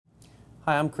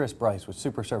Hi, I'm Chris Bryce with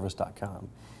Superservice.com, and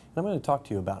I'm going to talk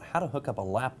to you about how to hook up a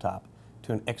laptop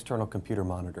to an external computer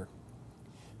monitor.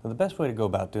 Now, the best way to go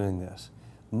about doing this,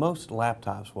 most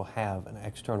laptops will have an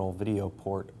external video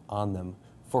port on them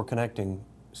for connecting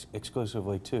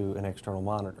exclusively to an external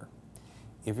monitor.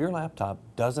 If your laptop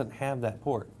doesn't have that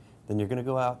port, then you're going to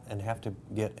go out and have to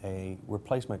get a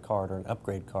replacement card or an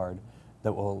upgrade card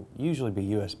that will usually be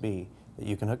USB, that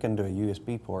you can hook into a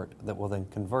USB port that will then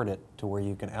convert it to where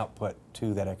you can output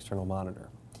to that external monitor.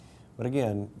 But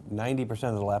again, 90%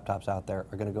 of the laptops out there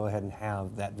are going to go ahead and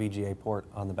have that VGA port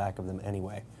on the back of them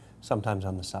anyway, sometimes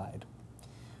on the side.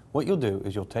 What you'll do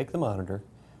is you'll take the monitor,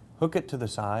 hook it to the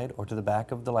side or to the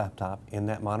back of the laptop in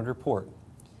that monitor port,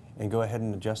 and go ahead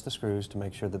and adjust the screws to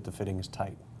make sure that the fitting is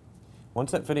tight.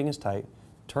 Once that fitting is tight,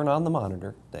 turn on the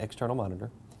monitor, the external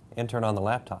monitor, and turn on the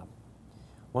laptop.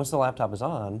 Once the laptop is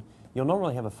on, you'll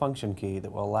normally have a function key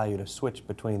that will allow you to switch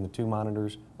between the two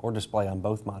monitors or display on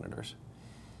both monitors.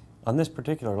 On this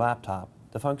particular laptop,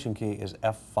 the function key is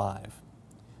F5.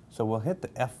 So we'll hit the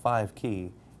F5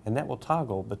 key, and that will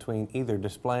toggle between either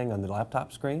displaying on the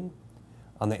laptop screen,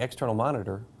 on the external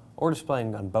monitor, or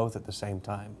displaying on both at the same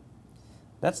time.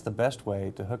 That's the best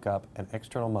way to hook up an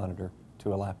external monitor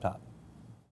to a laptop.